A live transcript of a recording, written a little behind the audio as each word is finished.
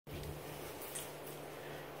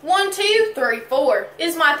1, 2, 3, 4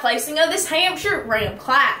 is my placing of this Hampshire Ram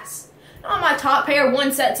class. On my top pair,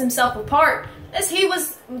 one sets himself apart as he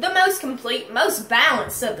was the most complete, most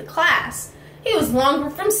balanced of the class. He was longer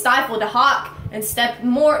from stifle to hock and stepped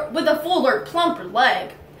more with a fuller, plumper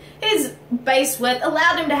leg. His base width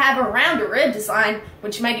allowed him to have a rounder rib design,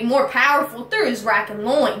 which made him more powerful through his rack and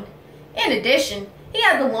loin. In addition, he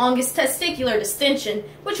had the longest testicular distension,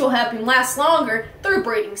 which will help him last longer through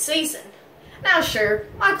breeding season. Now sure,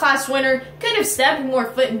 my class winner could have stepped more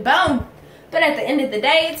foot and bone, but at the end of the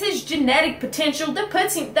day, it's his genetic potential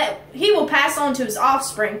that he will pass on to his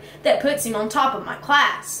offspring that puts him on top of my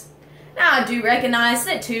class. Now I do recognize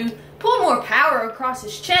that 2 pull more power across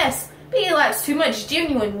his chest, but he lacks too much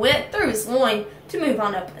genuine width through his loin to move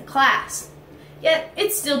on up in the class. Yet,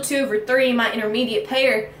 it's still 2 over 3 in my intermediate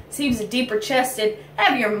pair, so he was a deeper chested,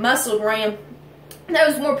 heavier muscled ram that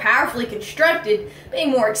was more powerfully constructed,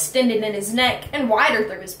 being more extended in his neck and wider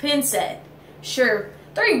through his pin set. Sure,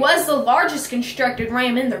 3 was the largest constructed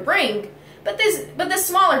ram in the ring, but the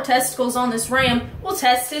smaller testicles on this ram will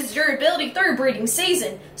test his durability through breeding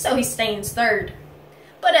season, so he stands 3rd.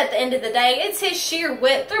 But at the end of the day, it's his sheer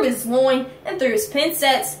width through his loin and through his pin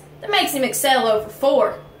sets that makes him excel over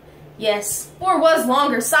 4. Yes, 4 was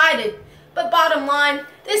longer-sided, but bottom line,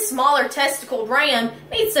 this smaller testicled ram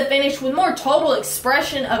needs to finish with more total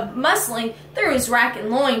expression of muscling through his rack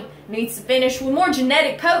and loin, needs to finish with more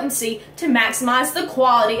genetic potency to maximize the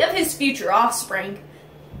quality of his future offspring,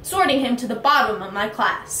 sorting him to the bottom of my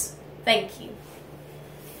class. Thank you.